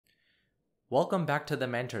Welcome back to the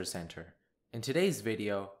Mentor Center. In today's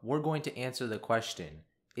video, we're going to answer the question,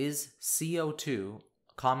 is CO2,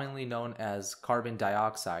 commonly known as carbon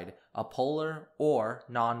dioxide, a polar or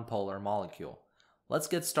non-polar molecule? Let's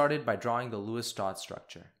get started by drawing the Lewis-Strauss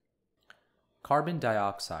structure. Carbon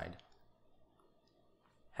dioxide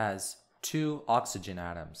has 2 oxygen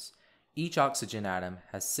atoms. Each oxygen atom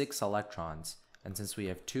has 6 electrons, and since we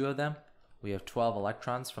have 2 of them, we have 12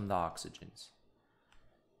 electrons from the oxygens.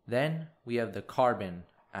 Then we have the carbon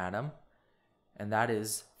atom, and that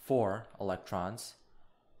is 4 electrons.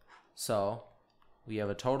 So we have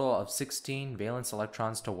a total of 16 valence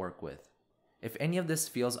electrons to work with. If any of this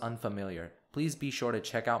feels unfamiliar, please be sure to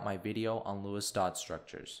check out my video on Lewis-Strauss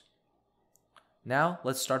structures. Now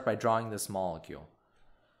let's start by drawing this molecule.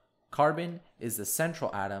 Carbon is the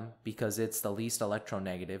central atom because it's the least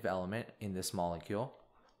electronegative element in this molecule.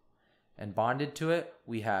 And bonded to it,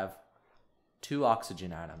 we have 2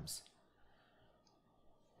 oxygen atoms.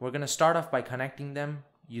 We're going to start off by connecting them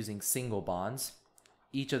using single bonds,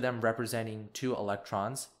 each of them representing 2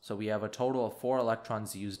 electrons, so we have a total of 4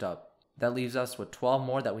 electrons used up. That leaves us with 12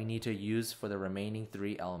 more that we need to use for the remaining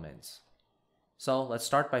 3 elements. So let's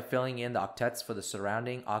start by filling in the octets for the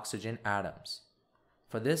surrounding oxygen atoms.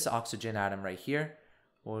 For this oxygen atom right here,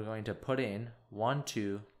 we're going to put in 1,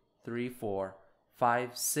 2, 3, 4, 5,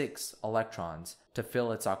 6 electrons to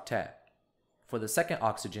fill its octet. For the second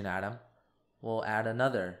oxygen atom, we'll add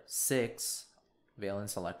another 6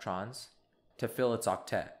 valence electrons to fill its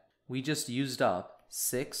octet. We just used up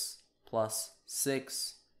 6 plus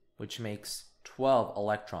 6, which makes 12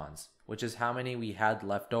 electrons, which is how many we had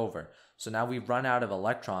left over. So now we've run out of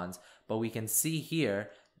electrons, but we can see here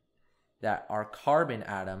that our carbon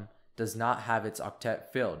atom does not have its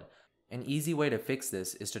octet filled. An easy way to fix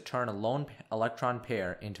this is to turn a lone electron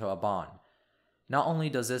pair into a bond. Not only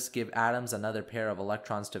does this give atoms another pair of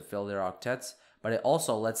electrons to fill their octets, but it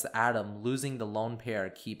also lets the atom losing the lone pair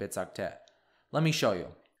keep its octet. Let me show you.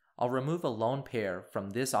 I'll remove a lone pair from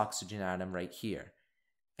this oxygen atom right here,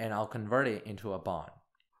 and I'll convert it into a bond.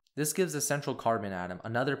 This gives the central carbon atom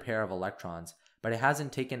another pair of electrons, but it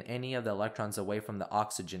hasn't taken any of the electrons away from the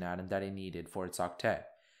oxygen atom that it needed for its octet.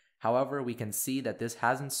 However, we can see that this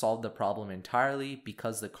hasn't solved the problem entirely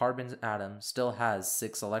because the carbon atom still has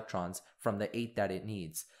 6 electrons from the 8 that it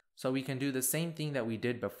needs. So we can do the same thing that we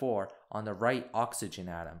did before on the right oxygen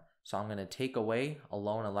atom. So I'm going to take away a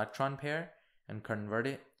lone electron pair and convert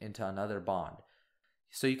it into another bond.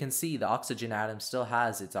 So you can see the oxygen atom still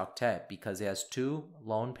has its octet because it has 2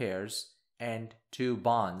 lone pairs and 2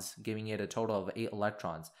 bonds, giving it a total of 8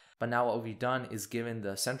 electrons. But now what we've done is given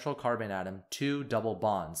the central carbon atom 2 double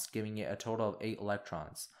bonds, giving it a total of 8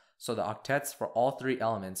 electrons. So the octets for all 3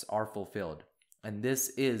 elements are fulfilled. And this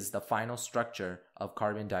is the final structure of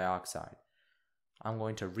carbon dioxide. I'm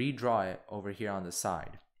going to redraw it over here on the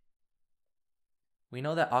side. We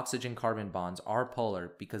know that oxygen-carbon bonds are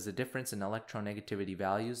polar because the difference in electronegativity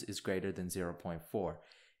values is greater than 0.4.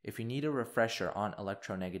 If you need a refresher on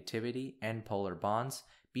electronegativity and polar bonds,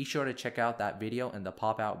 be sure to check out that video in the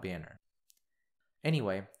pop-out banner.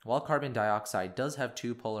 Anyway, while carbon dioxide does have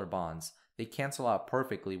 2 polar bonds, they cancel out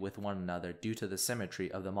perfectly with one another due to the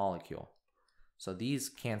symmetry of the molecule. So these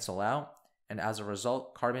cancel out, and as a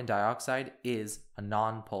result, carbon dioxide is a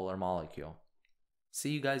non-polar molecule.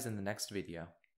 See you guys in the next video.